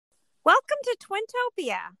to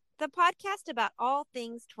Twintopia, the podcast about all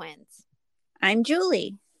things twins. I'm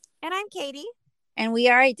Julie. And I'm Katie. And we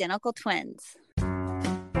are identical twins.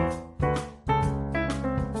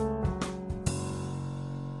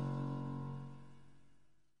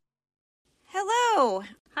 Hello.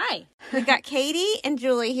 Hi. We've got Katie and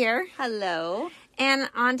Julie here. Hello. And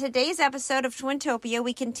on today's episode of Twintopia,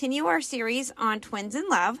 we continue our series on twins in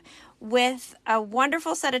love with a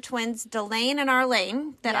wonderful set of twins, Delane and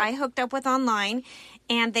Arlene, that I hooked up with online.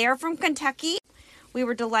 And they are from Kentucky. We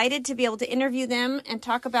were delighted to be able to interview them and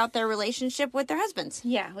talk about their relationship with their husbands.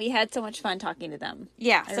 Yeah, we had so much fun talking to them.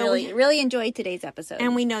 Yeah. I really enjoyed today's episode.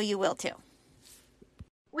 And we know you will too.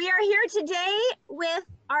 We are here today with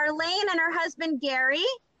Arlene and her husband, Gary,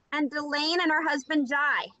 and Delane and her husband,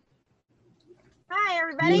 Jai. Hi,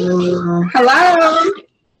 everybody. Hello.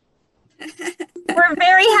 We're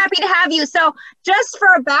very happy to have you. So just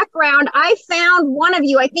for a background, I found one of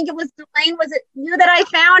you. I think it was Delane. Was it you that I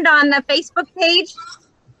found on the Facebook page?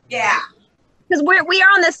 Yeah. Because we are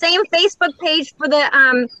on the same Facebook page for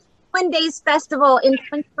the Twin Days Festival in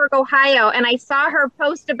Twinsburg, Ohio. And I saw her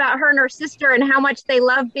post about her and her sister and how much they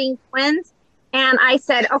love being twins. And I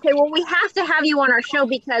said, okay, well, we have to have you on our show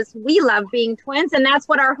because we love being twins. And that's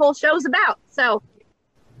what our whole show's about. So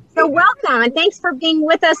welcome. And thanks for being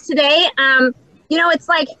with us today. You know, it's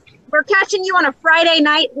like we're catching you on a Friday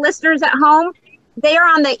night, listeners at home. They are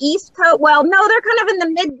on the East Coast. Well, no, they're kind of in the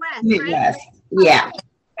Midwest. Midwest. Right? Yeah.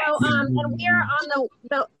 So, and we are on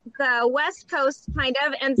the West Coast, kind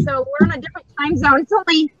of. And so we're on a different time zone. It's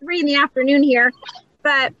only 3 in the afternoon here.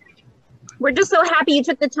 But we're just so happy you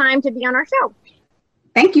took the time to be on our show.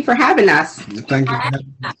 Thank you for having us. Thank you.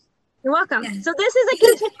 You're welcome. So this is a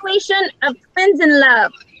continuation of Twins in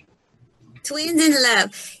Love. Twins in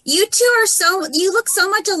love. You two you look so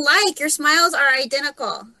much alike. Your smiles are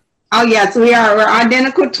identical. Oh, yes, we're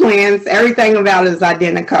identical twins. Everything about us is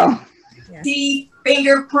identical. Teeth,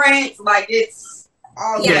 fingerprints, like it's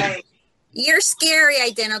all day. You're scary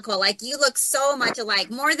identical. Like you look so much alike.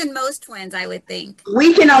 More than most twins, I would think.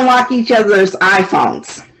 We can unlock each other's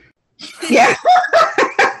iPhones. Yeah.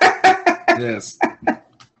 Yes.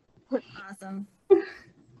 Awesome.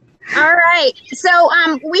 All right. So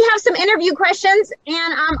we have some interview questions,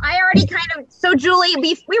 and I already so Julie,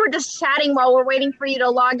 we were just chatting while we're waiting for you to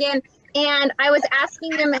log in, and I was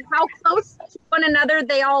asking them how close to one another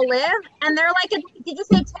they all live, and they're like, did you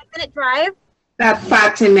say 10-minute drive? About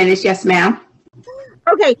 5-10 minutes, yes, ma'am.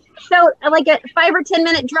 Okay. So like a 5 or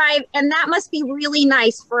 10-minute drive, and that must be really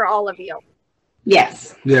nice for all of you.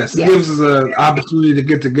 Yes. Yes. It gives us an opportunity to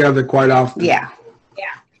get together quite often. Yeah.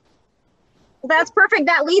 Well, that's perfect.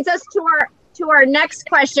 That leads us to our next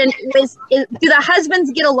question: is do the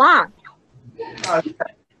husbands get along?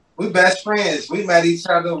 We best friends. We met each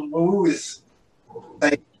other when we was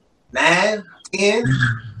like 9, 10.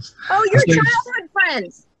 Oh, you're childhood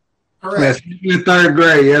friends. Yes, in 3rd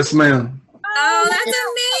grade. Yes, ma'am. Oh, that's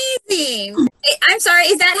amazing. I'm sorry.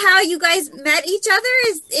 Is that how you guys met each other?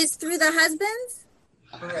 Is through the husbands?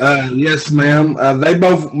 Yes, ma'am.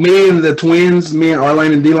 Me and the twins, me and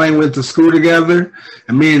Arlene and Delane went to school together,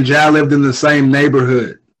 and me and Jai lived in the same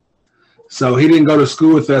neighborhood. So he didn't go to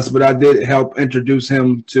school with us, but I did help introduce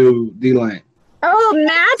him to Delane. Oh,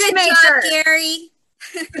 matchmaker. Good job, Gary.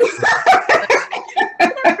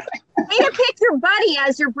 Way to pick your buddy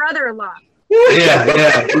as your brother-in-law.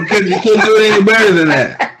 Yeah. You couldn't do it any better than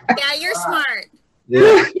that. Yeah, you're smart. Yeah.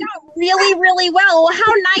 You know, really, really well. Well,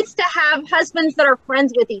 how nice to have husbands that are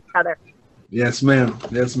friends with each other. Yes, ma'am.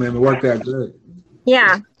 It worked out good.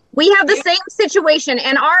 Yeah. We have the same situation,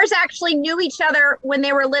 and ours actually knew each other when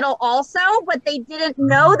they were little also, but they didn't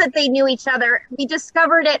know that they knew each other. We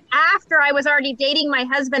discovered it after I was already dating my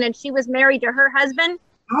husband, and she was married to her husband.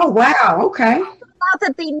 Oh, wow. Okay. I thought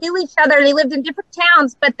that they knew each other. They lived in different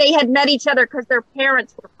towns, but they had met each other because their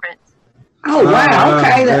parents were friends. Oh, wow.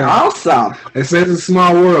 Okay. That's awesome. It says it's a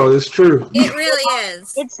small world. It's true. It really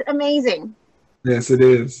is. It's amazing. Yes, it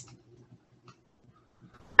is.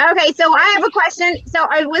 Okay, so I have a question. So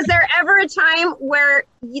was there ever a time where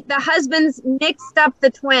the husbands mixed up the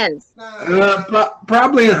twins?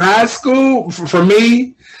 Probably in high school. For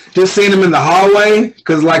me, just seeing them in the hallway,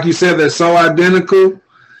 because like you said, they're so identical.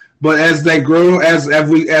 But as they grow, as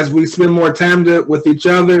we spend more time with each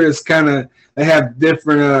other, it's kind of they have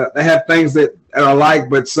different. They have things that are alike,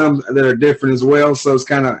 but some that are different as well. So it's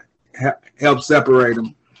kind of helps separate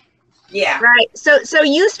them. Yeah. Right. So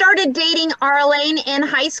you started dating Arlene in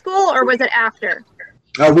high school, or was it after?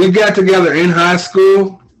 We got together in high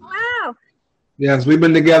school. Wow. Yes, we've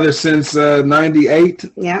been together since 98.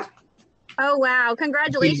 Yeah. Oh, wow.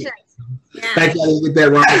 Congratulations. Yeah. Thank you. I didn't get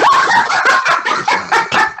that wrong.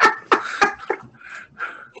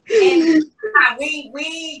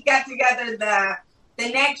 together the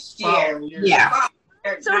next year. Yeah.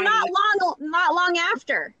 So not long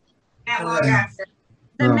after Not long after.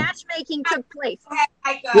 the matchmaking took place. Had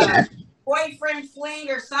like a boyfriend fling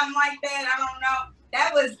or something like that. I don't know.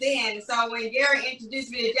 That was then. So when Gary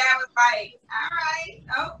introduced me to Dad, I was like, all right,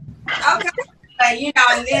 oh, okay. But, you know,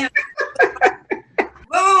 and then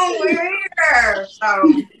boom, we're here. So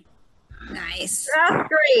Nice. That's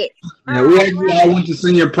great. Yeah, we actually all went to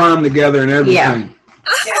senior prom together and everything. Yeah.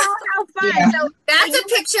 Oh, how fun. Yeah. So That's a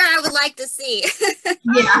picture I would like to see. Yeah.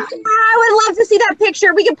 I would love to see that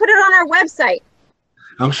picture. We can put it on our website.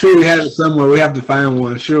 I'm sure we have it somewhere. We have to find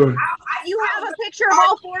one, sure. You have a picture of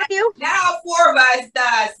all four of you? not all four of us,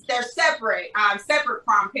 they're separate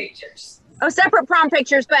prom pictures. Oh, separate prom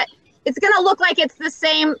pictures, but it's gonna look like it's the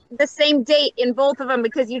same date in both of them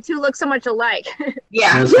because you two look so much alike.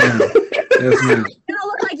 Yeah. Yes, ma'am. Yes, ma'am. It's gonna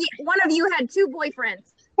look like one of you had two boyfriends.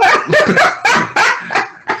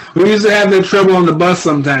 We used to have that trouble on the bus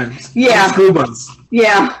sometimes. Yeah. School bus.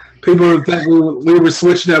 Yeah. People would think we were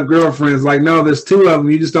switching up girlfriends. Like, no, there's two of them.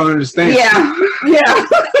 You just don't understand. Yeah. Yeah.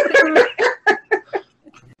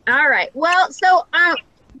 All right. Well, so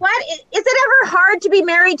what is it ever hard to be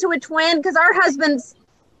married to a twin? Because our husbands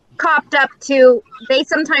copped up to. They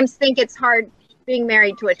sometimes think it's hard being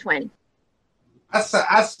married to a twin. I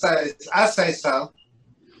say so.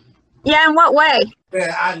 Yeah. In what way?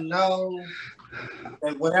 Yeah, I know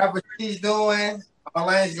that whatever she's doing,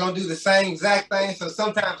 Elaine's gonna do the same exact thing. So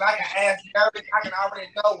sometimes I can ask her, I can already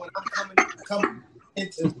know when I'm coming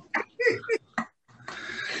into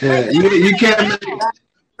Yeah, you can't make, the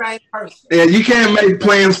same person. yeah, you can't make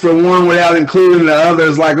plans for one without including the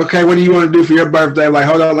others. Like, okay, what do you want to do for your birthday? Like,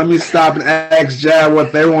 hold on, let me stop and ask Jad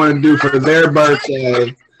what they want to do for their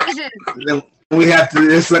birthday. Then we have to,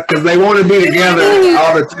 it's because they want to be together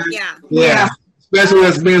all the time. Yeah. Yeah. Especially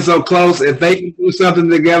us being so close. If they can do something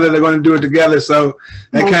together, they're going to do it together. So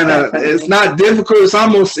that kind of, it's not difficult. It's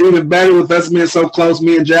almost even better with us being so close,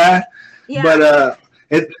 me and Jai. Yeah. But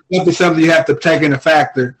it might be something you have to take into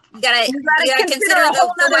factor. You gotta consider consider a whole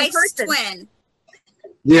the nother wife's person. twin.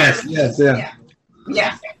 Yes, yes, yeah.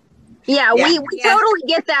 Yeah. Yeah, Yeah. we totally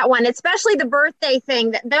get that one, especially the birthday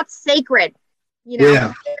thing. That's sacred, you know.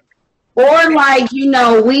 Yeah. Or like, you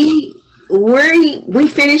know, we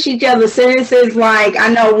finish each other's sentences. Like, I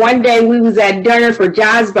know one day we was at dinner for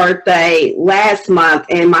Jai's birthday last month,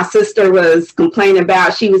 and my sister was complaining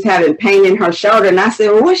about she was having pain in her shoulder, and I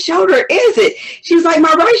said, well, what shoulder is it? She was like,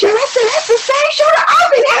 my right shoulder. I said, that's the same shoulder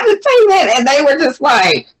I've been having pain in. And they were just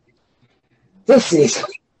like, this is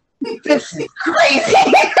crazy.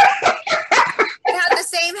 They have the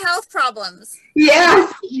same health problems. Yeah.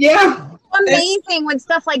 Amazing when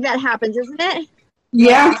stuff like that happens, isn't it?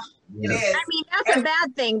 Yeah. It is. I mean, that's a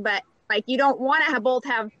bad thing, but like you don't want to both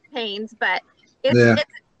have pains, but it's, Yeah. it's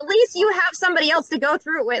at least you have somebody else to go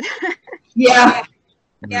through it with. Yeah.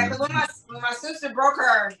 Yeah, because when my sister broke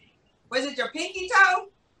her, was it your pinky toe?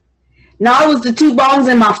 No, it was the two bones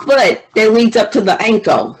in my foot that leads up to the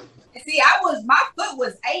ankle. See, my foot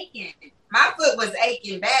was aching. My foot was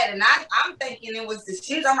aching bad, and I'm thinking it was the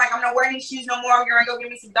shoes. I'm like, I'm not wearing these shoes no more. I'm gonna go get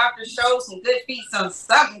me some Dr. Scholl's, some Good Feet, some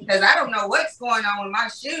something, because I don't know what's going on with my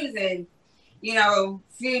shoes. And a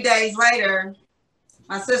few days later,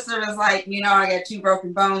 my sister was like, I got two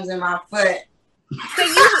broken bones in my foot. So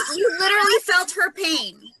you literally felt her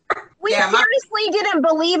pain. We Yeah, seriously didn't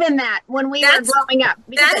believe in that when we were That's- growing up.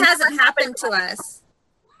 because That it hasn't never happened to us.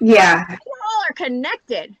 Yeah. We all are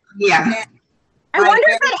connected. Yeah. I wonder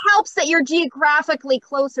if it helps that you're geographically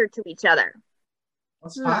closer to each other.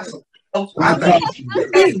 What's possible? I think-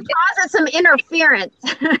 It causes some interference.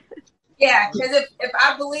 Yeah, because if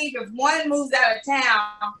I believe if one moves out of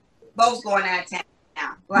town, both going out of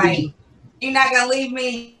town. Like, you're not gonna leave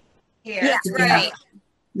me here. Yeah, right.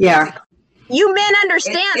 Yeah. You men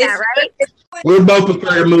understand that, right? We both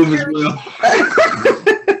prefer to move as well.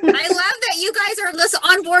 I love that you guys are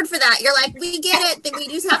on board for that. You're like, we get it. That we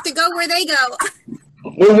just have to go where they go.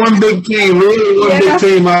 We're one big team. We're really one big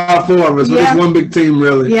team, all four of us. We're just one big team,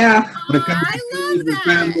 really. Yeah. When it comes I to love kids and that.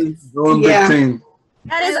 families, we're one Yeah. big team.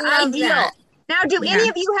 That is I love ideal. that. Now, do any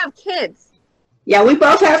of you have kids? Yeah, we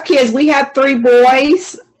both have kids. We have 3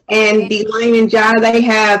 boys, and Delane and Jai, they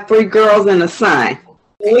have 3 girls and a son.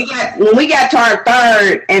 When we got to our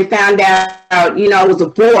third and found out, it was a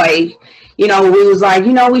boy, we was like,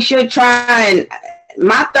 we should try. And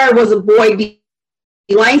my third was a boy.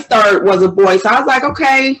 Delane's third was a boy. So I was like,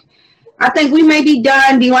 okay, I think we may be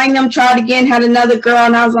done. Delane them tried again, had another girl.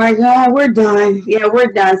 And I was like, oh, we're done. Yeah,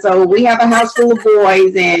 we're done. So we have a house full of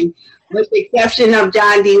boys. And with the exception of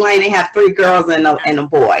John Delane, they have 3 girls and a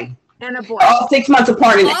boy. And a boy. All 6 months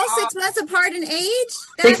apart in All 6 months apart in age?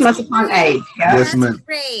 6 months apart in age. Yeah. Yes, ma'am.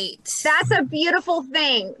 Great. That's a beautiful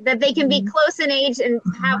thing that they can be close in age and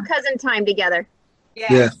have cousin time together.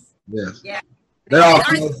 Yes. Yes. Yeah. They're all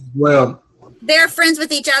close as well. They're friends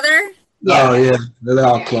with each other? Oh yeah, they're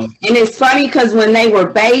all close. And it's funny because when they were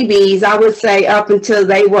babies, I would say up until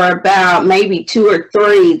they were about maybe 2 or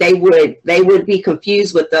 3, they would be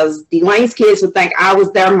confused with us. Delane's kids would think I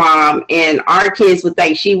was their mom, and our kids would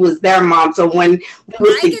think she was their mom. So when we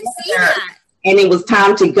was I can see that. and it was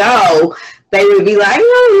time to go, they would be like,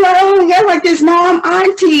 "Oh, yeah, like this, mom,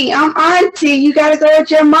 auntie, I'm auntie. You gotta go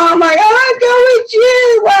with your mom." Like, "Oh, I go with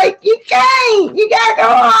you." Like, you can't. You gotta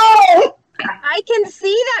go home. I can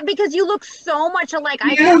see that because you look so much alike.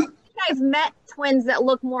 I don't think I've met twins that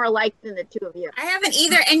look more alike than the two of you. I haven't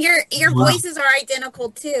either, and your voices are identical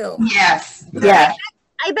too. Yes. Yes.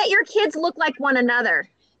 I bet your kids look like one another.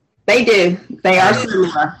 They do. They are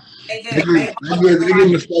similar. They They do. get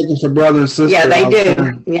mistaken for brother and sister. Yeah, they all the do.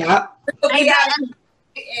 time. Yeah. We got,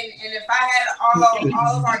 and if I had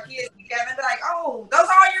all of our kids together, be like, "Oh, those are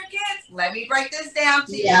all your kids? Let me break this down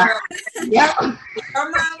to Yeah. you." Yeah. Her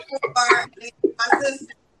mom or my sister,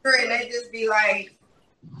 and they just be like,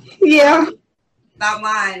 Yeah. "Stop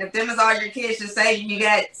lying. If them is all your kids, just say you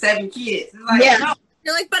got 7 kids." It's like, Yeah. no.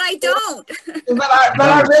 You're like, but I don't. But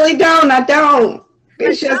I really don't. I don't.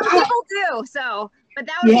 It's Some just people do. So, but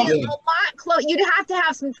that would be Yeah. a lot close. You'd have to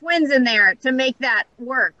have some twins in there to make that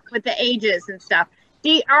work with the ages and stuff.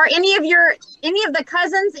 Are any of the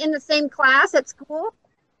cousins in the same class at school?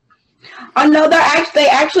 oh no, they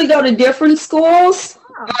actually go to different schools.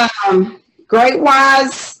 Grade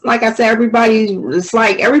wise, like I said, it's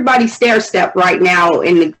like everybody's stair step right now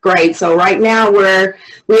in the grade. So right now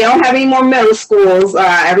we don't have any more middle schools.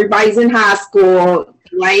 Everybody's in high school.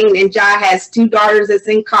 Lane and Jai has 2 daughters that's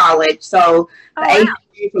in college. So the age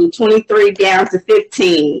range from 23 down to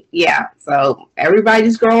 15. Yeah. So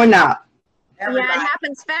everybody's growing up. Everybody. Yeah, it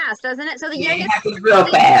happens fast, doesn't it? So the Yeah, it youngest happens real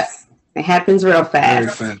fast. It happens real Very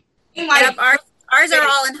fast. fast. Seemed like, Yep, ours are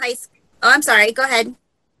all in high school. Oh, I'm sorry. Go ahead.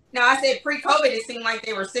 no, I said pre-COVID, it seemed like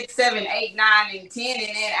they were 6, 7, 8, 9, and 10,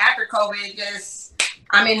 and then after COVID,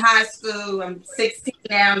 I'm in high school. I'm 16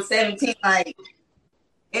 now. I'm 17. Like,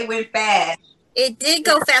 it went fast. It did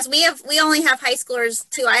go fast. We only have high schoolers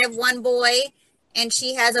too. I have one boy, and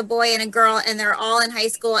she has a boy and a girl, and they're all in high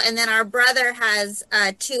school. And then our brother has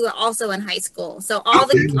 2 also in high school. So all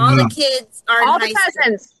the kids are all in the high school.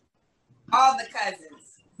 cousins. All the cousins.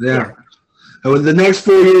 Yeah. And with the next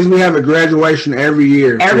 4 years, we have a graduation every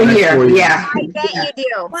year. for Every the next year. 4 years. Yeah. I bet you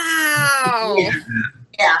do. Wow.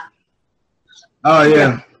 Yeah. Oh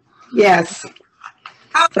yeah. Yes.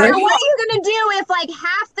 How So are what are you? you gonna do if like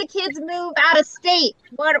half the kids move out of state?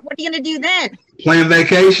 What are you gonna do then? Plan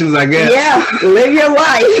vacations, I guess. Yeah. Live your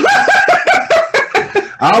life.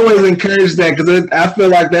 I always encourage that because I feel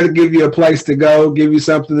like that'll give you a place to go, give you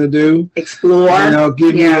something to do. Explore. You know,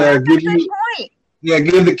 give That's a you good point.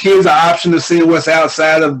 give the kids an option to see what's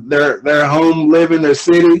outside of their home living, their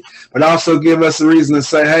city, but also give us a reason to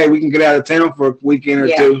say, hey, we can get out of town for a weekend or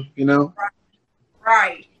Yeah. 2, you know?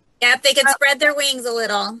 Right. Yeah, if they could spread their wings a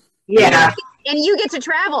little. Yeah. And you get to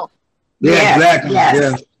travel. Yeah, Yes, exactly.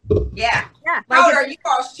 yes. Yeah. Yeah. How old Like, are you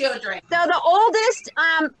all's children? so the oldest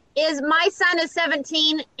is my son is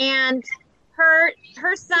 17 and her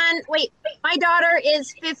son my daughter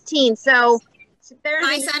is 15. So there's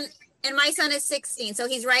My son is 16, so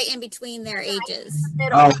he's right in between their ages.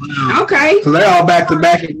 Oh, wow. Okay. So they're all back to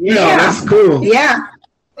back. Yeah, that's cool. Yeah.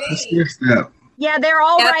 That's good stuff. Yeah, they're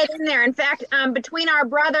all Yep. right in there. In fact, between our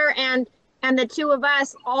brother and the 2 of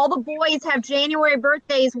us, all the boys have January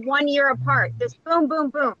birthdays 1 year apart. Just boom, boom,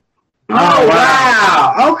 boom. Oh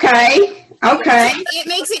wow. Okay. Okay. It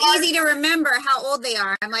makes it easy to remember how old they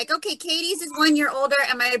are. I'm like, okay, Katie's is 1 year older,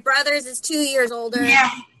 and my brother's is 2 years older. Yeah.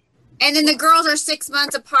 And then the girls are 6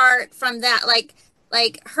 months apart from that. Like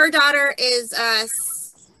her daughter is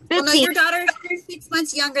well, no, 15. your daughter is 6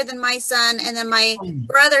 months younger than my son, and then my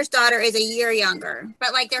brother's daughter is a year younger.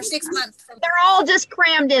 But like they're 6 months. From They're all just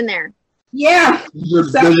crammed in there. Yeah.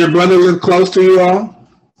 Does your brother live close to you all?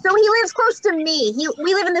 So he lives close to me.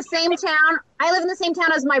 We live in the same town. I live in the same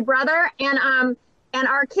town as my brother, and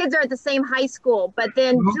our kids are at the same high school. But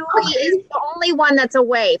then Julie is the only one that's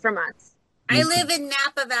away from us. I live in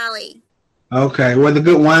Napa Valley. Okay, where the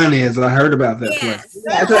good wine is. I heard about that place.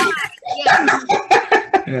 Yes. Yeah.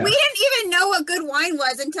 Yeah. We didn't even know what good wine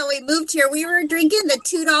was until we moved here. We were drinking the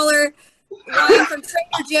 $2 wine from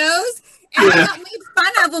Trader Joe's, and we got made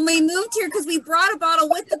fun of when we moved here because we brought a bottle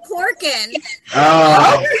with the cork in.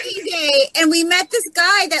 Oh, And we met this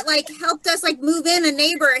guy that like helped us like move in, a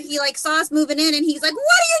neighbor. He like saw us moving in, and he's like, "What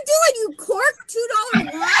are you doing?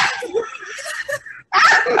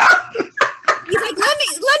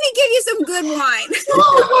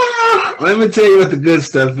 Let me tell you what the good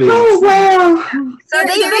stuff is. Oh wow! So they've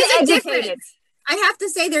There is been a educated. difference. I have to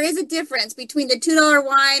say there is a difference between the $2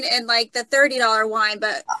 wine and like the $30 wine,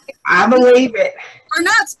 but I believe it. we're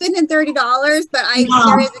not spending $30, but No.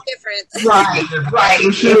 there is a difference. Right.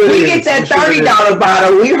 I'm sure If we it get is. that I'm sure it is. $30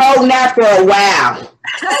 bottle, we're holding that for a while.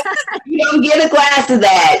 You don't get a glass of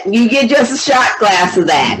that. You get just a shot glass of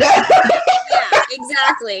that. Yeah,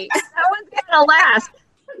 exactly. That one's gonna last.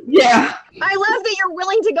 Yeah. I love that you're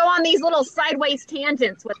willing to go on these little sideways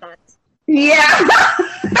tangents with us. Yeah.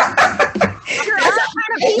 You're our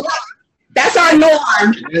kind of people. That's our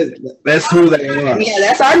norm. That's who they are. Yeah,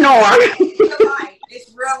 that's our norm. Real life.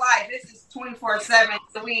 It's real life. This is 24/7.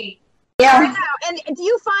 So we I Yeah. know. And do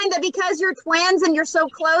you find that because you're twins and you're so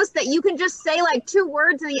close that you can just say like 2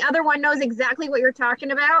 words and the other one knows exactly what you're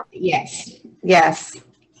talking about? Yes. Yes.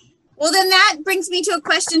 Well, then that brings me to a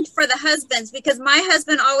question for the husbands, because my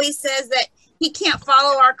husband always says that he can't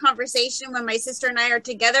follow our conversation when my sister and I are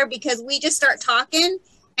together because we just start talking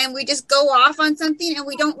and we just go off on something and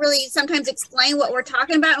we don't really sometimes explain what we're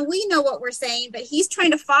talking about, and we know what we're saying, but he's trying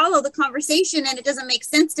to follow the conversation and it doesn't make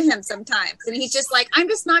sense to him sometimes. And he's just like, I'm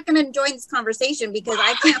just not going to join this conversation because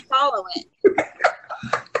I can't follow it.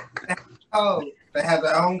 Oh, they have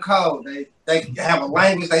their own code. They have a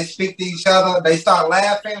language. They speak to each other. They start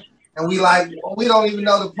laughing, and we don't even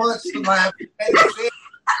know the punch to laugh.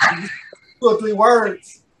 2 or 3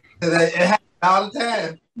 words. It happens all the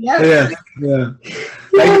time. Yeah.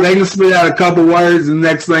 They can spit out a couple words, and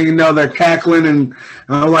next thing you know, they're cackling, and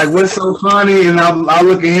I'm like, "What's so funny?" And I'll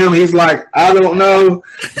look at him. He's like, "I don't know,"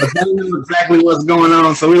 but they know exactly what's going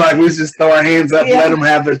on. So we just throw our hands up and let them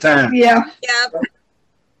have their time. Yeah. Yeah.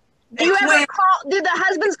 Do you ever do the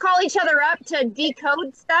husbands call each other up to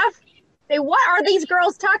decode stuff? Say, what are these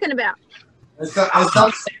girls talking about? And some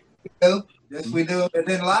we do. Yes, we do. And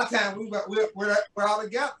then a lot of times we're all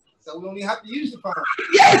together, so we don't even have to use the phone.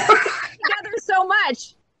 Together so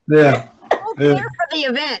much. Yeah. Both there for the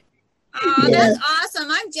event. Oh, that's awesome.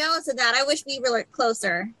 I'm jealous of that. I wish we were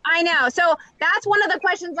closer. I know. So that's one of the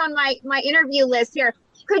questions on my interview list here.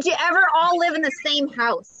 Could you ever all live in the same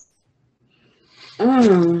house?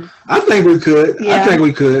 I think we could. Yeah. I think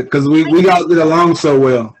we could because we all get along so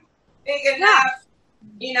well. big enough.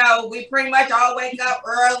 You know, we pretty much all wake up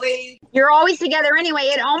early. You're always together anyway.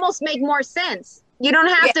 It almost make more sense. You don't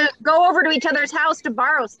have to go over to each other's house to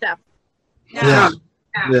borrow stuff. No, Yeah.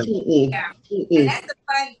 no. Yeah. And that's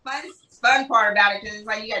the fun part about it, because it's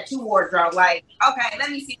like you got 2 wardrobes. Like, okay,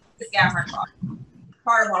 let me see what this guy her car.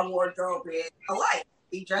 Part of our wardrobe is alike.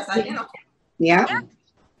 We dress identical. Yeah.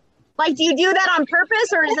 Like, do you do that on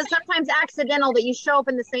purpose, or is it sometimes accidental that you show up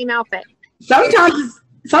in the same outfit?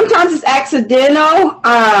 Sometimes it's accidental.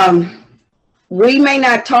 We may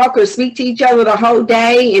not talk or speak to each other the whole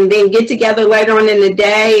day and then get together later on in the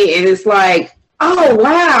day, and it's like, oh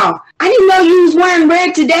wow, I didn't know you was wearing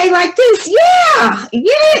red today like this. Yeah,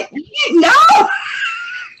 no.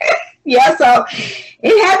 Yeah, so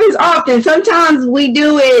it happens often. Sometimes we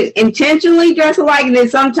do it intentionally, dress alike, and then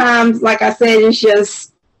sometimes, like I said, it's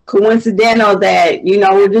just coincidental that, you know,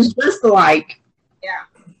 we're just dressed alike. Yeah.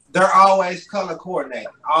 They're always color coordinated.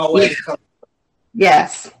 Always color.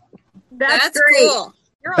 Yes. That's great. Cool.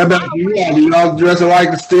 You're How about you? Do you all dress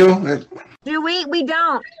alike still? Do we? We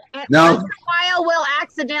don't. And No. once in a while, we'll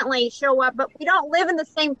accidentally show up, but we don't live in the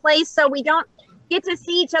same place, so we don't get to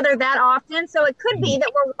see each other that often. So it could be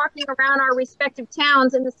that we're walking around our respective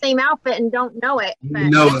towns in the same outfit and don't know it. But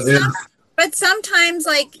No, yeah. But sometimes,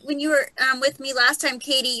 like when you were with me last time,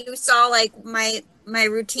 Katie, you saw like my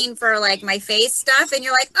routine for like my face stuff, and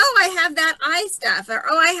you're like, oh, I have that eye stuff, or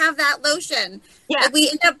oh, I have that lotion. Yeah. Like, we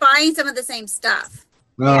end up buying some of the same stuff.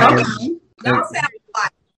 Don't sound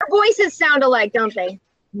like our voices sound alike, don't they?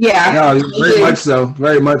 Yeah. No, very much so.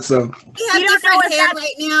 Very much so. We have You don't know different if hair that's-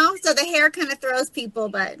 right now, so the hair kind of throws people,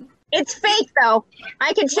 but It's fake, though.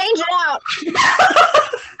 I can change it out.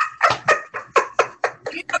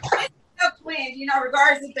 twins, you know,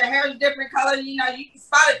 regardless if their hair is different color, you know, you can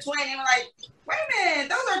spot a twin and be like, wait a minute,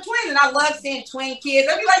 those are twins. And I love seeing twin kids.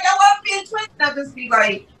 I'll be like, I love being twins. And I'll just be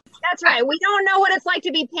like, That's right. We don't know what it's like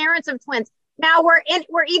to be parents of twins. Now, were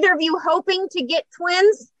either of you hoping to get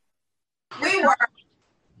twins? we were.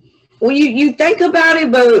 Well, you think about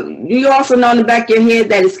it, but you also know in the back of your head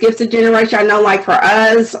that it skips a generation. I know, like for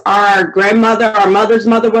us, our mother's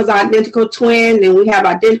mother was an identical twin, and we have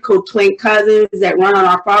identical twin cousins that run on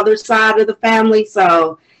our father's side of the family.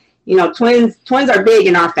 So, you know, twins are big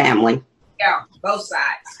in our family. Yeah, both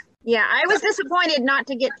sides. Yeah, I was disappointed not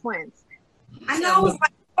to get twins. I know, it's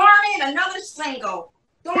like, darn it, another single.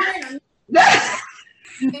 Darn it.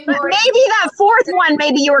 Maybe that fourth one,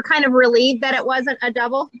 maybe you were kind of relieved that it wasn't a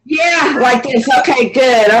double. Yeah, like this. Okay,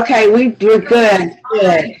 good. Okay, we're good.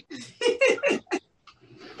 Good.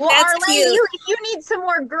 Well, That's Arlene, cute. you need some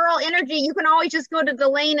more girl energy. You can always just go to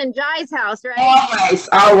Delane and Jai's house, right?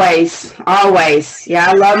 Always. Yeah,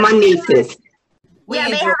 I love my nieces. Yeah,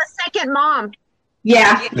 they have a second mom.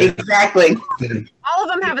 Yeah, exactly. All of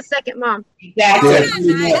them have a second mom. Exactly.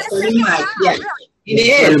 Yeah. Pretty much.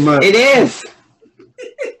 Yeah. Pretty much. It is.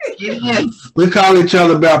 We call each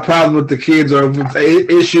other about problems with the kids or with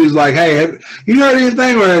issues like, hey, have you heard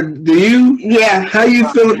anything, or do you? Yeah. How you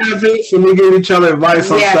feel about this? And we give each other advice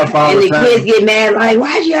on stuff all and the the time. kids get mad, like,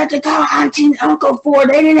 why'd you have to call auntie and uncle for?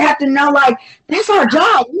 They didn't have to know, like, that's our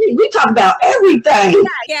job. We talk about everything.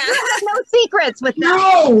 Yeah. No secrets with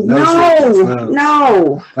them.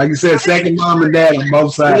 No. Like you said, second mom and dad on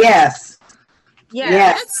both sides. Yes. Yeah.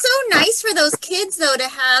 That's so nice for those kids, though, to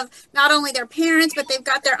have not only their parents, but they've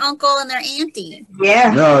got their uncle and their auntie.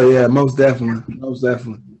 Yeah. Oh, yeah, most definitely.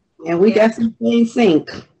 And we definitely in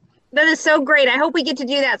sync. That is so great. I hope we get to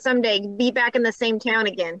do that someday. Be back in the same town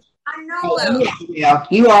again. I know. Yeah,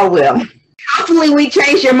 you all will. Hopefully we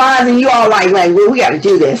change your minds and you all like, well, we got to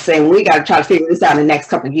do this and we got to try to figure this out in the next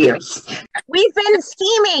couple of years. We've been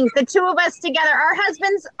scheming, the two of us together. Our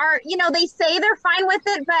husbands are, they say they're fine with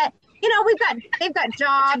it, but they've got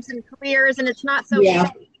jobs and careers, and it's not so. Yeah.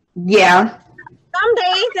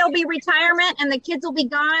 Someday there'll be retirement, and the kids will be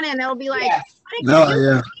gone, and they'll be like, No, "What yeah. do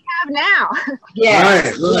we have now?"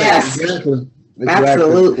 Yes. Right. Yes. Exactly.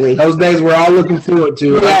 Absolutely. Those days we're all looking forward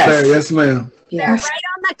to. Yes. Right there. Yes, ma'am. They're Yes. right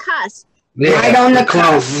on the cusp. Yeah. Right on the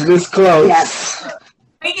Close. cusp. This close. Yes.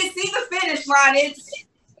 We can see the finish line. It's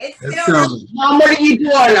It's still coming. Mom, what are you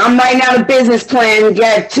doing? I'm writing out a business plan.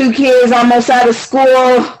 Got 2 kids almost out of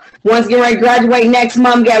school. One's getting ready to graduate next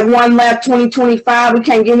month. Got 1 left, 2025. We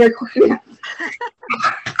can't get here quick enough.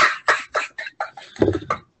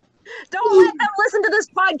 Don't let them listen to this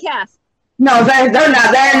podcast. No, they're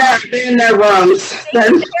not. They're in their rooms. They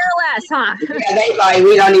could care less, huh? Yeah, they like,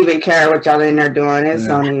 we don't even care what y'all in there doing. It's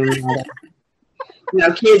don't even matter.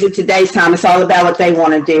 Kids in today's time, it's all about what they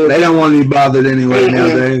want to do. They don't want to be bothered anyway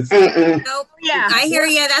nowadays. Nope. Yeah. I hear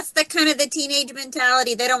you. That's the kind of the teenage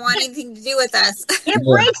mentality. They don't want anything to do with us. It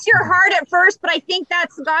breaks your heart at first, but I think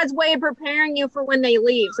that's God's way of preparing you for when they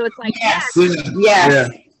leave. So it's like, Yes. yes. Yes.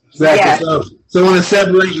 Exactly. Yes. So when the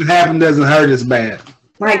separation happens, doesn't hurt as bad.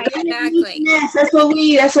 Like, Exactly. yes, that's what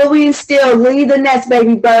we instill. Leave the nest,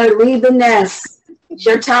 baby bird. Leave the nest. It's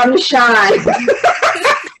your time to shine.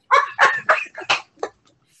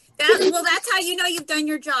 That's how you know you've done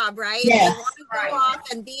your job, right? Yes. You want to go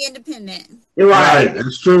off and be independent. You're right.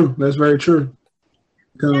 That's true. That's very true.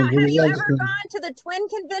 Now, have you ever gone to the Twin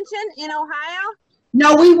Convention in Ohio?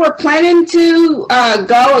 No, we were planning to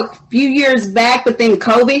go a few years back, but then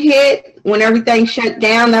COVID hit when everything shut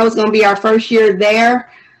down. That was going to be our first year there.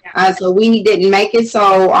 So we didn't make it.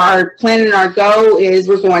 So our plan and our goal is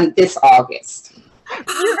we're going this August. You're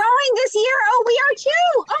going this year? Oh, we are too.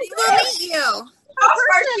 Oh, We'll good. meet you.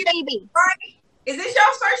 Person, baby. right. Is this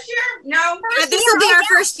y'all's first year? No. This will be our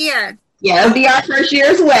first year. Yeah, it'll be our first year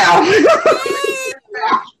as well.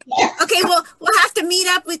 Okay, well, we'll have to meet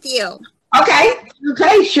up with you.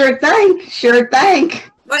 Okay, sure thing.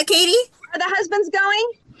 What, Katie? Are the husbands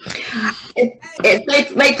going?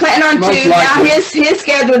 They plan on Most to. Now likely. his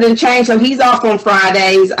schedule didn't change, so he's off on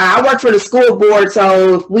Fridays. I work for the school board,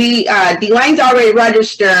 so we Delane's already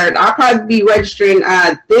registered. I'll probably be registering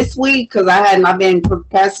this week because I've been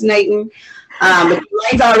procrastinating. But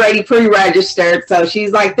Delane's already pre-registered, so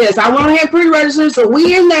she's like this. I want to have pre-registered, so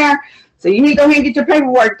we in there. So you need to go ahead and get your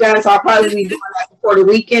paperwork done. So I'll probably be doing that before the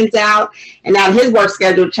weekend's out. And now his work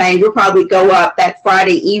schedule changed. We'll probably go up that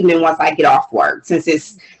Friday evening once I get off work, since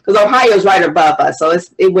because Ohio's right above us, so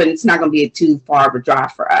it's not going to be too far of a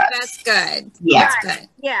drive for us. That's good. Yeah. That's good.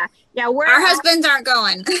 Yeah. Our husbands aren't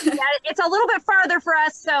going. Yeah, it's a little bit farther for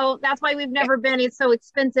us, so that's why we've never been. It's so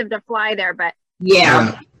expensive to fly there, but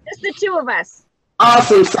Yeah. just the two of us.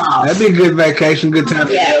 Awesome sauce. That'd be a good vacation, good time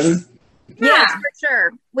Yes. together. Yes, for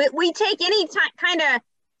sure. We take any kind of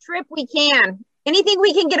trip we can. Anything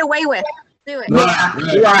we can get away with, do it.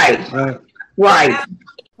 Yeah. Right.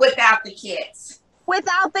 Without the kids.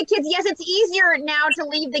 Without the kids, yes, it's easier now to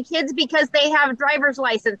leave the kids because they have driver's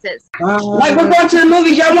licenses. Like, we're going to the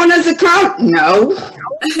movies. Y'all want us to come? No.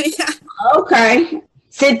 Yeah. Okay.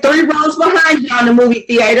 Sit 3 rows behind you in the movie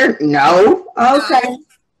theater? No. Okay.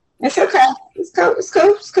 It's okay. It's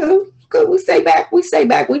cool. We stay back.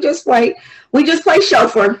 We just wait. We just play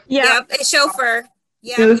chauffeur. Yep, a chauffeur.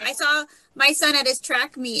 Yeah, Yes. I saw my son at his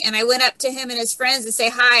track meet, and I went up to him and his friends to say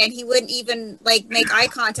hi, and he wouldn't even make eye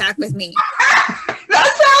contact with me.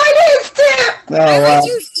 That's how it is, Tip. Oh, wow.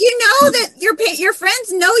 You know that your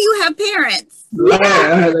friends know you have parents.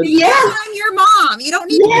 Yeah. Yeah. I'm your mom. You don't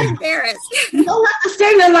need to be embarrassed. You don't have to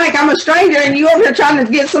stand there like I'm a stranger and you over here trying to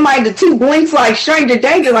get somebody to two blinks like stranger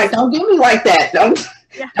danger. Like, don't do me like that. Don't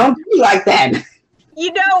do me like that.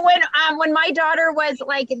 You know, when my daughter was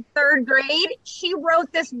like in 3rd grade, she wrote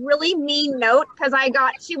this really mean note because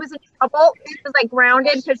she was in trouble. She was like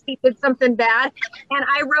grounded because she did something bad. And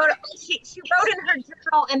she wrote in her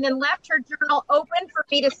journal and then left her journal open for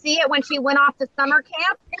me to see it when she went off to summer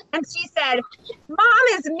camp. And she said, "Mom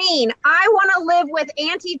is mean. I want to live with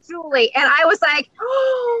Auntie Julie." And I was like,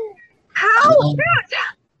 "Oh, how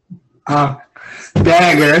cute."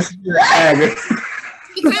 Dagger.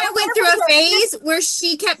 She kind of went through a phase where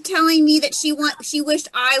she kept telling me that she wished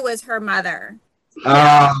I was her mother.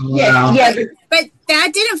 Oh, wow. Yeah. But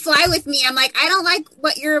that didn't fly with me. I'm like, I don't like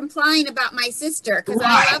what you're implying about my sister because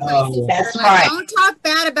I love my sister. That's Like, right. don't talk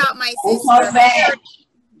bad about my Don't sister. talk bad.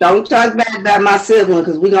 Don't talk bad about my sibling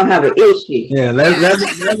because we're going to have an issue. Yeah, that's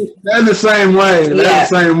the same way. That's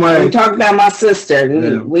the same way. Don't talk about my sister.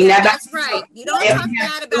 Yeah. We not That's right. You don't talk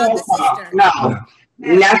bad about the sister. No.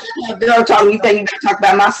 We're not going to girl talk. You think you got to talk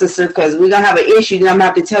about my sister because we're going to have an issue. Then I'm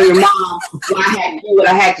going to have to tell your mom why I had to do what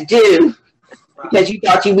I had to do because you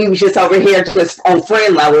thought we was just over here just on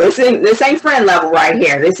friend level. This ain't friend level right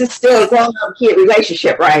here. This is still a grown-up kid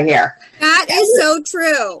relationship right here. That is so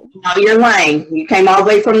true. No, you're lane. You came all the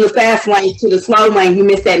way from the fast lane to the slow lane. You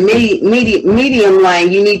missed that medium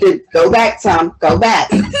lane. You need to go back some. Go back.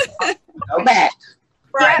 Go back.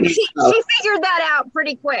 Yeah, she figured that out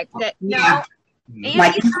pretty quick. That Yeah. Andy's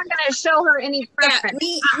not going to show her any preference.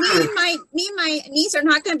 Me and my niece are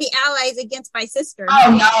not going to be allies against my sister.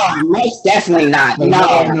 Oh no, most definitely not.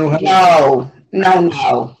 No.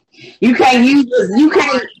 You can't use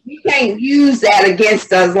that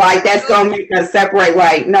against us. Like that's gonna make us separate.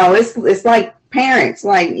 Like no, it's like parents.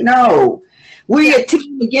 Like no, we're a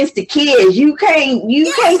team against the kids. You can't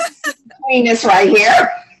between this right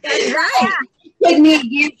here. That's right. Put me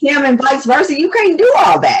against him and vice versa. You can't do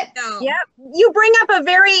all that. No. Yep. You bring up a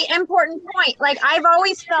very important point. Like I've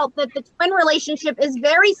always felt that the twin relationship is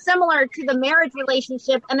very similar to the marriage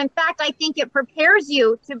relationship. And in fact, I think it prepares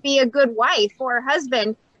you to be a good wife or a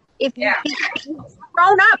husband if you've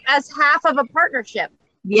grown up as half of a partnership.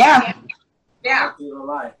 Yeah. Yeah.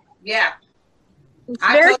 Yeah. It's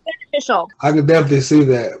very beneficial. I could definitely see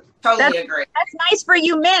that. Totally agree. That's nice for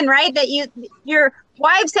you men, right? That your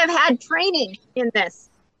wives have had training in this.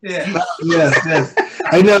 Yeah. Yes.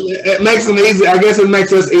 I know it makes them easy. I guess it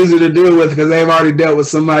makes us easier to deal with because they've already dealt with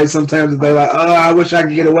somebody. Sometimes they're like, "Oh, I wish I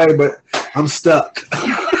could get away, but I'm stuck." There's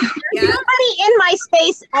somebody in my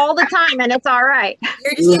space all the time, and it's all right.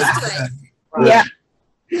 You're just used to it. Yeah.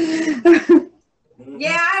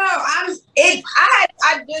 Yeah, I know.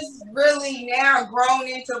 I just really now grown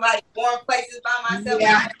into like going places by myself.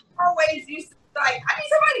 Yeah. I always used to like I need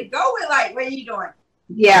somebody to go with. Like, what are you doing?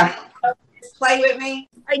 Yeah. Just play with me.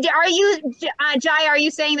 Are you, Jai? Are you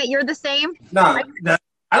saying that you're the same? No,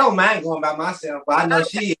 I don't mind going by myself, but I know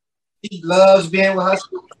she loves being with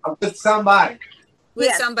somebody.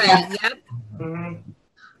 With somebody. Yep. Mm-hmm.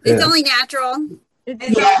 It's only natural.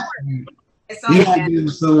 It's Yeah. It's You only have to be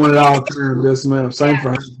with someone at all times. Yes, ma'am. Same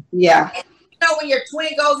for her. Yeah. you know when your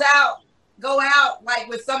twin go out like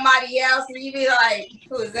with somebody else, and you be like,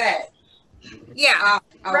 "Who is that?" Yeah.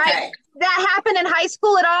 Okay. Right. That happened in high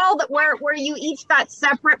school at all? That where you each got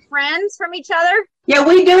separate friends from each other? Yeah,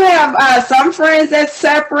 we do have some friends that's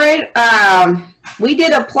separate. We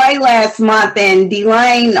did a play last month, and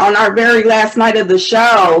Delane, on our very last night of the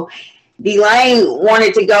show, Delane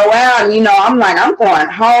wanted to go out, and I'm like, I'm going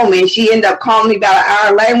home, and she ended up calling me about an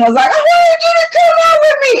hour later and was like, I wanted you to come out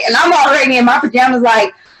with me, and I'm already in my pajamas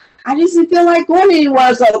like, I just didn't feel like going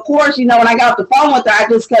anywhere. So of course, when I got off the phone with her, I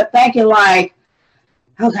just kept thinking like,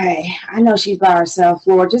 okay, I know she's by herself,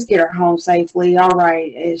 Lord, just get her home safely. All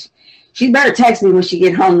right. She better text me when she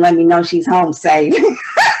get home and let me know she's home safe. You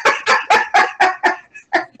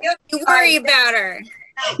worry about her.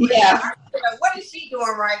 Yeah. What is she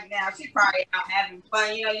doing right now? She's probably out having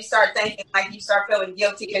fun. You start thinking like you start feeling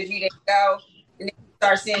guilty because you didn't go, and then you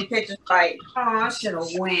start seeing pictures like, oh, I should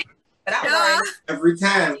have went. But I worry. Every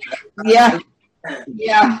time. Yeah.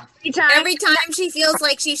 Yeah. Every time she feels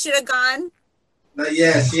like she should have gone. But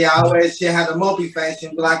yeah, she had a mopey face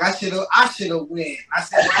and be like, I should have went. I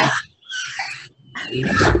said, well,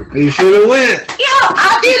 You should have went.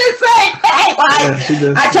 I did the same thing. Like, she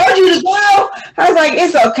did. I told you to go. I was like,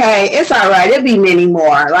 it's okay. It's all right. It'll be many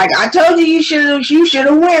more. Like, I told you you should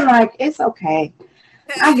have went. Like, it's okay.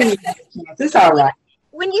 I give you a chance. It's all right.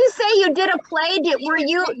 When you say you did a play,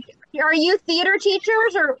 Are you theater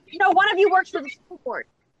teachers, or no? One of you works for the school board.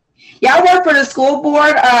 Yeah, I work for the school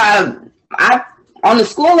board. On the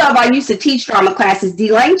school level, I used to teach drama classes.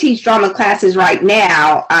 Delane teach drama classes right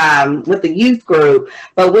now with the youth group,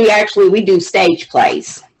 but we do stage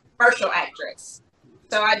plays. Commercial actress.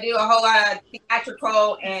 So I do a whole lot of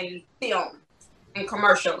theatrical and film and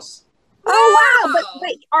commercials. Oh, wow.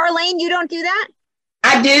 But Arlene, you don't do that?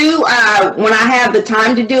 I do when I have the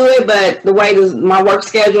time to do it, but the way my work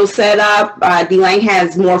schedule is set up, Delane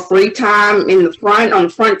has more free time on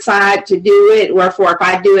the front side to do it. Wherefore, if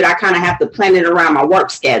I do it, I kind of have to plan it around my work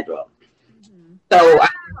schedule. Mm-hmm. So I'm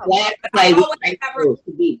glad to play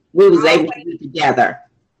we was able to be together.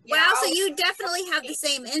 Wow, so you definitely have the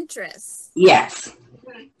same interests. Yes.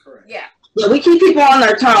 Yeah. Yeah, we keep people on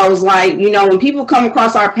their toes. Like, when people come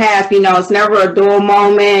across our path, it's never a dull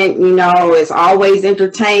moment. It's always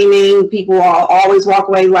entertaining. People always walk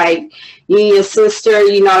away like, you and your sister,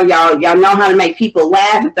 y'all know how to make people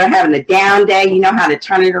laugh. If they're having a down day, you know how to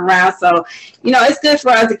turn it around. So, it's good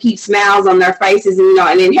for us to keep smiles on their faces,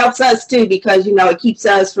 and it helps us too, because, it keeps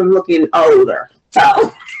us from looking older.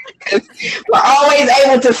 So we're always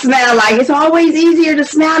able to smile. Like, it's always easier to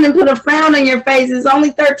smile than put a frown on your face. It's only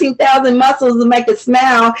 13,000 muscles to make a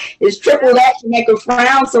smile. It's triple that to make a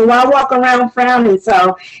frown. So why walk around frowning?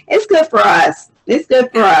 So it's good for us. It's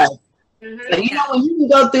good for us. Mm-hmm. So, when you can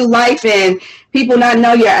go through life and people not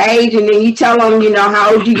know your age, and then you tell them,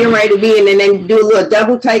 how old you get ready to be, and then they do a little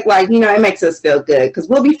double take, like, it makes us feel good, because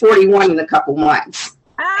we'll be 41 in a couple months.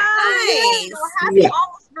 Nice. Well, happy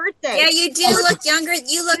birthday. Yeah, you do look younger.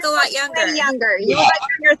 You look a lot younger. You look like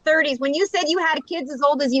you're in your 30s. When you said you had kids as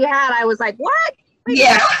old as you had, I was like, what?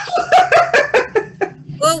 Yeah.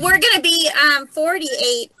 Well, we're going to be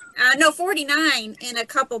 49 in a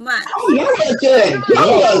couple months. Oh, you look good. You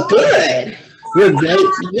look good. Good date.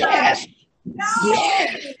 Yes.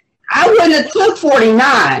 Yes. I wouldn't have took 49.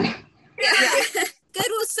 Yeah. Good.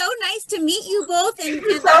 Well, so nice to meet you both. And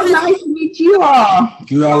so nice to meet you all.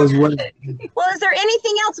 You all as well. Well, is there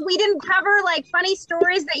anything else we didn't cover, like funny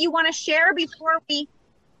stories that you want to share before we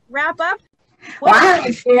wrap up? Well, I have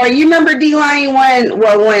a story. You remember, Delane, when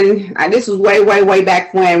this was way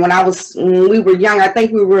back when we were young. I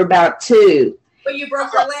think we were about 2. When you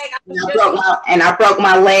broke your leg? I broke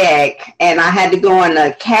my leg, and I had to go on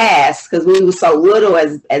a cast because we were so little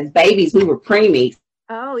as babies. We were preemies.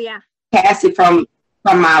 Oh, yeah. Casted from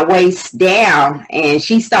my waist down, and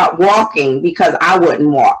she stopped walking because I wouldn't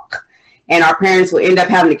walk. And our parents would end up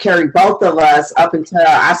having to carry both of us up until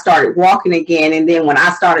I started walking again. And then when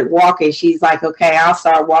I started walking, she's like, okay, I'll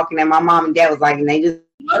start walking. And my mom and dad was like, and they just,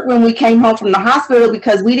 when we came home from the hospital,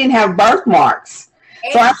 because we didn't have birthmarks.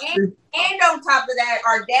 And on top of that,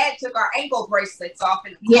 our dad took our ankle bracelets off.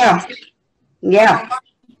 Yeah.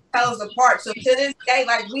 Tell us apart. So to this day,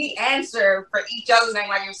 like, we answer for each other's name.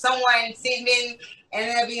 Like, if someone sees me and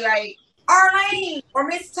they'll be like, Arlene or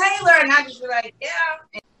Miss Taylor, and I just be like,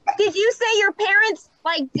 yeah. Did you say your parents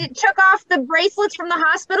took off the bracelets from the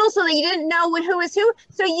hospital so that you didn't know who was who?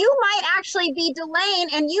 So you might actually be Delane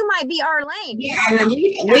and you might be Arlene. Yeah, and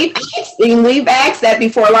we've asked that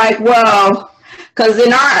before, like, well, because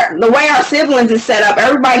the way our siblings is set up,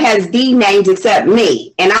 everybody has D names except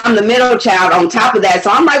me, and I'm the middle child on top of that.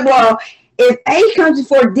 So I'm like, well, if A comes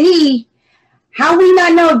before D, how we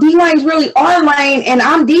not know D-Lane's really Arlene and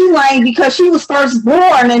I'm D-Lane because she was first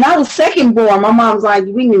born and I was second born. My mom's like,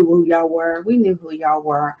 we knew who y'all were.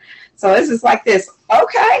 So it's just like this.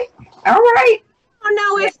 Okay. All right. I don't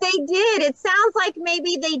know if they did. It sounds like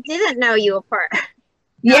maybe they didn't know you apart.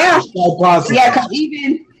 Yeah. Yeah, because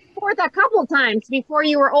even forth a couple times before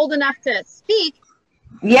you were old enough to speak.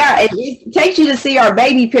 Yeah, it takes you to see our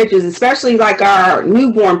baby pictures, especially like our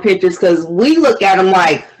newborn pictures, because we look at them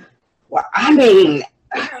like, well, I mean,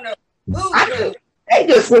 they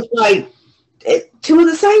just look like 2 of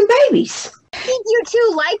the same babies. I think you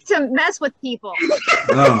two like to mess with people.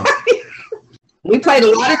 Oh. We played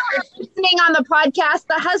a lot of listening on the podcast.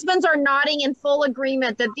 The husbands are nodding in full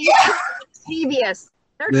agreement that these are mischievous.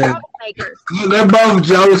 They're troublemakers. They're both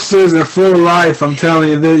jokesters and full of life. I'm telling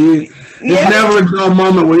you, it's never a dull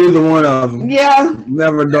moment with either one of them. Yeah.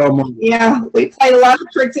 Never a dull moment. Yeah. We played a lot of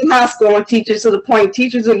tricks in high school with teachers, to the point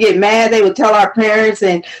teachers would get mad. They would tell our parents,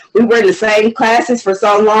 and we were in the same classes for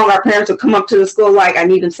so long. Our parents would come up to the school like, I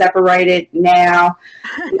need them separated now.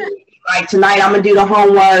 Like, tonight I'm going to do the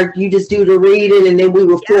homework. You just do the reading, and then we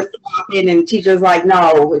will flip-flop it. And teachers like,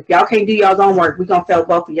 no, if y'all can't do y'all's homework, we're going to fail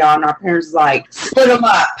both of y'all. And our parents is like, split them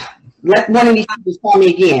up. Let one of these teachers call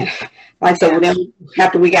me again. Like, so then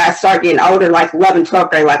after we got to start getting older, like 11th, 12th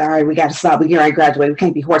grade, like, all right, we got to stop. We get ready to graduate. We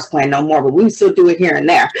can't be horse playing no more, but we still do it here and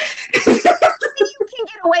there. You can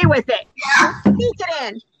get away with it. Sneak it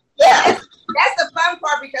in. Yeah. That's the fun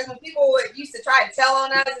part, because when people used to try to tell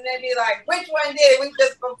on us and they'd be like, which one did? We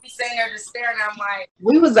just gonna be sitting there just staring. I'm like,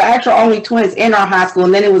 We was the actual only twins in our high school,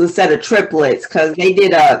 and then it was a set of triplets because they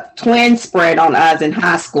did a twin spread on us in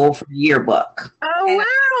high school for the yearbook. Oh,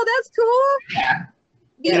 wow. That's cool. Yeah.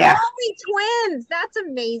 The Yeah. only twins. That's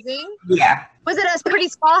amazing. Yeah. Was it a pretty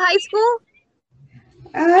small high school?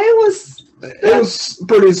 It was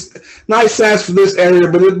pretty nice size for this area,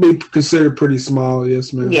 but it'd be considered pretty small.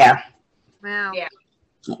 Yes, ma'am. Yeah. Wow. Yeah.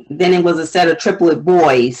 Then it was a set of triplet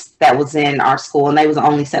boys that was in our school, and they was the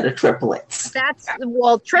only set of triplets. That's,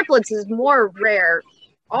 well, triplets is more rare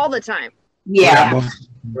all the time. Yeah.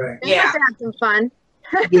 Right. They Yeah. have to have some fun.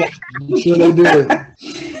 Sure they did.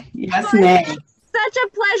 Yes, ma'am. Such a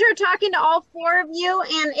pleasure talking to all four of you.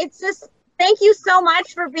 And it's just, thank you so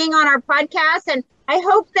much for being on our podcast. And I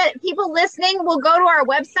hope that people listening will go to our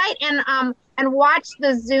website and watch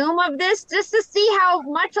the Zoom of this just to see how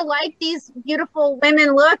much alike these beautiful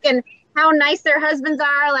women look and how nice their husbands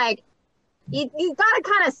are. Like, you got to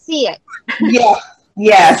kind of see it. Yeah.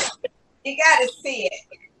 Yes. you gotta see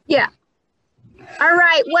it. Yeah. All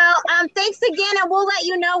right. Well, thanks again, and we'll let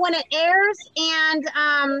you know when it airs,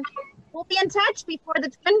 and we'll be in touch before the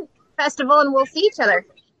Twin Festival, and we'll see each other.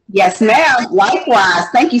 Yes, ma'am. Likewise.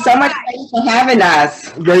 Thank you so much for having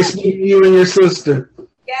us. Great speaking to you and your sister.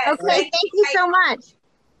 Yes. Okay. Thank you so much.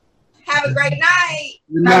 Have a great night.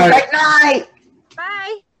 Good Have a night. great night.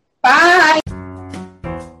 Bye. Bye.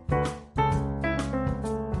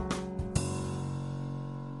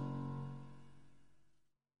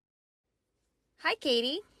 Hi,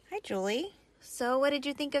 Katie. Hi, Julie. So, what did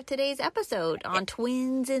you think of today's episode on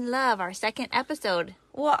Twins in Love, our second episode?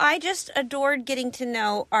 Well, I just adored getting to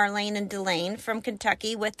know Arlene and Delane from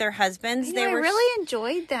Kentucky with their husbands. I really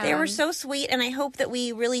enjoyed them. They were so sweet, and I hope that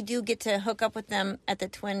we really do get to hook up with them at the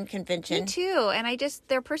Twin Convention. Me too. And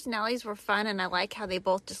their personalities were fun, and I like how they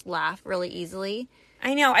both just laugh really easily.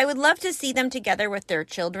 I know. I would love to see them together with their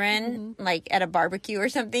children, like at a barbecue or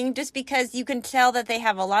something, just because you can tell that they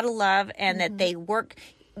have a lot of love and that they work.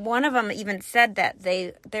 One of them even said that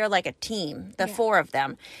they're like a team, the four of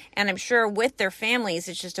them. And I'm sure with their families,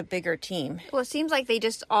 it's just a bigger team. Well, it seems like they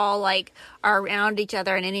just all are around each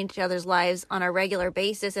other and in each other's lives on a regular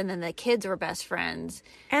basis, and then the kids were best friends.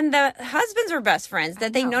 And the husbands were best friends,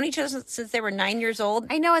 that they've known each other since they were 9 years old.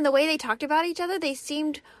 I know, and the way they talked about each other, they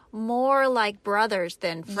seemed more like brothers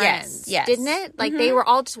than friends. Yes. Didn't it? Like they were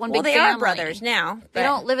all just one Well, big they family. are brothers now. They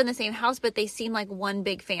don't live in the same house, but they seem like one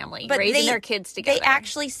big family, But raising their kids together. They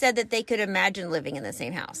actually said that they could imagine living in the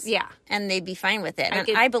same house. Yeah. And they'd be fine with it.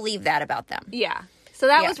 I believe that about them. Yeah. So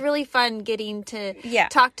that was really fun getting to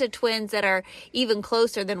talk to twins that are even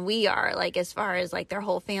closer than we are, like as far as like their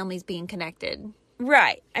whole families being connected.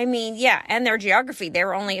 Right. I mean, yeah. And their geography, they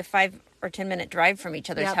were only a 5 or 10 minute drive from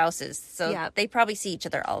each other's houses. So they probably see each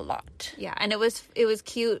other a lot. Yeah. And it was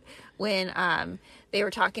cute when they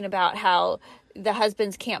were talking about how the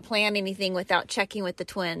husbands can't plan anything without checking with the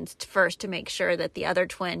twins first to make sure that the other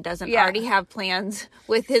twin doesn't already have plans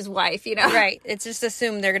with his wife, you know? Right. It's just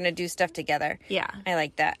assumed they're going to do stuff together. Yeah. I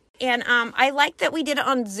like that. And I like that we did it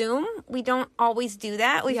on Zoom. We don't always do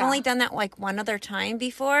that. We've only done that like one other time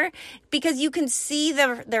before because you can see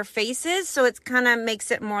their faces. So it kind of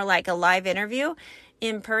makes it more like a live interview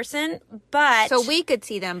in person. But so we could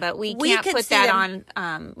see them, but we can't put that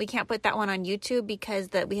on. We can't put that one on YouTube because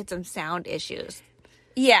we had some sound issues.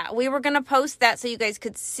 Yeah, we were going to post that so you guys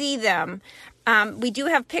could see them. We do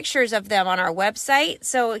have pictures of them on our website,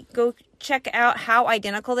 so go check out how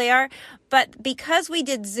identical they are. But because we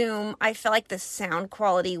did Zoom, I felt like the sound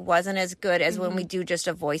quality wasn't as good as when we do just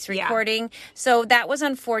a voice recording. So that was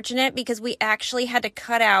unfortunate because we actually had to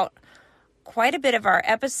cut out quite a bit of our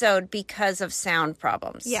episode because of sound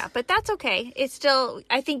problems. Yeah, but that's okay. It's still,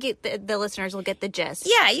 I think the listeners will get the gist.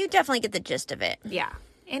 Yeah, you definitely get the gist of it. Yeah.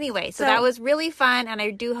 Anyway, so that was really fun, and I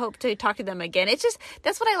do hope to talk to them again. It's just,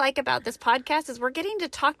 that's what I like about this podcast is we're getting to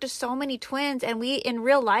talk to so many twins, and in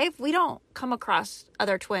real life, we don't come across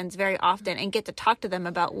other twins very often and get to talk to them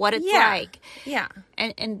about what it's like. Yeah.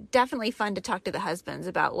 And definitely fun to talk to the husbands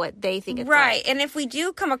about what they think it's right. like. And if we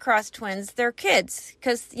do come across twins, they're kids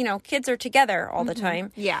because, kids are together all the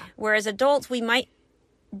time. Yeah. Whereas adults, we might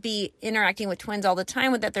be interacting with twins all the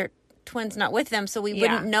time with that they're twins not with them, so we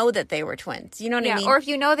wouldn't know that they were twins. You know what I mean? Or if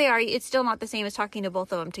you know they are, it's still not the same as talking to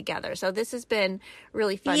both of them together. So this has been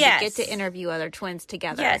really fun to get to interview other twins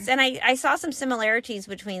together. Yes, and I saw some similarities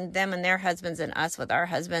between them and their husbands and us with our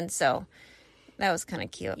husbands, so that was kind of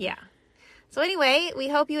cute. Yeah. So anyway, we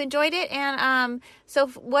hope you enjoyed it. And so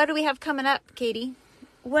what do we have coming up, Katie?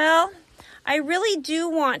 Well, I really do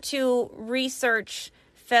want to research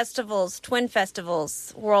twin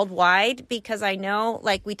festivals worldwide, because I know,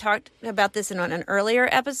 like we talked about this in an earlier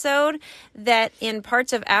episode, that in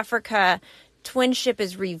parts of Africa, twinship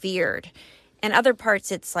is revered. In other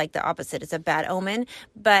parts, it's like the opposite. It's a bad omen.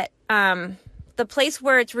 But the place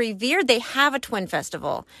where it's revered, they have a twin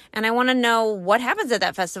festival. And I want to know what happens at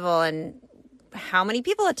that festival and how many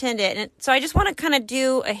people attend it. And so I just want to kind of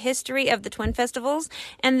do a history of the twin festivals.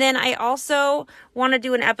 And then I also want to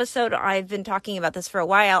do an episode, I've been talking about this for a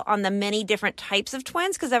while, on the many different types of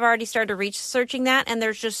twins, because I've already started researching that. And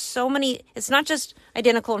there's just so many, it's not just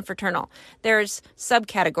identical and fraternal. There's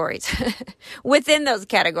subcategories within those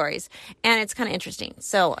categories. And it's kind of interesting.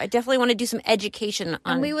 So I definitely want to do some education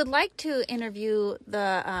on. And we would like to interview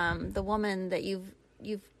the woman that you've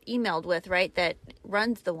emailed with, right, that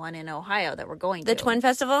runs the one in Ohio that we're going to. The Twin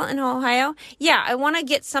Festival in Ohio? Yeah, I want to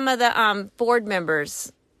get some of the board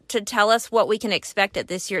members to tell us what we can expect at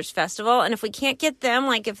this year's festival. And if we can't get them,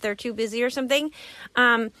 like if they're too busy or something,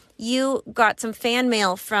 you got some fan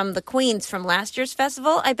mail from the Queens from last year's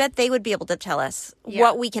festival. I bet they would be able to tell us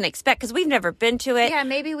what we can expect, because we've never been to it. Yeah,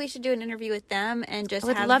 maybe we should do an interview with them and just I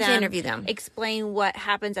would love to interview them. Explain what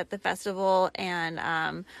happens at the festival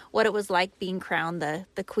and what it was like being crowned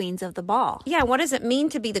the Queens of the Ball. Yeah, what does it mean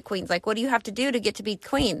to be the Queens? Like, what do you have to do to get to be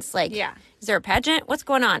Queens? Like, is there a pageant? What's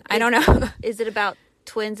going on? I don't know. Is it about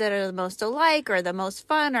twins that are the most alike or the most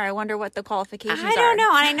fun, or I wonder what the qualifications are? I don't know.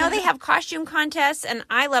 And I know they have costume contests, and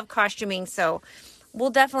I love costuming, so we'll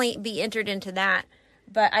definitely be entered into that.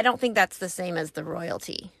 But I don't think that's the same as the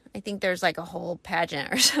royalty. I think there's like a whole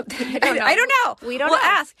pageant or something. I don't know. We don't know. We'll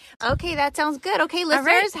ask. Okay, that sounds good. Okay,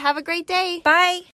 listeners, have a great day. Bye.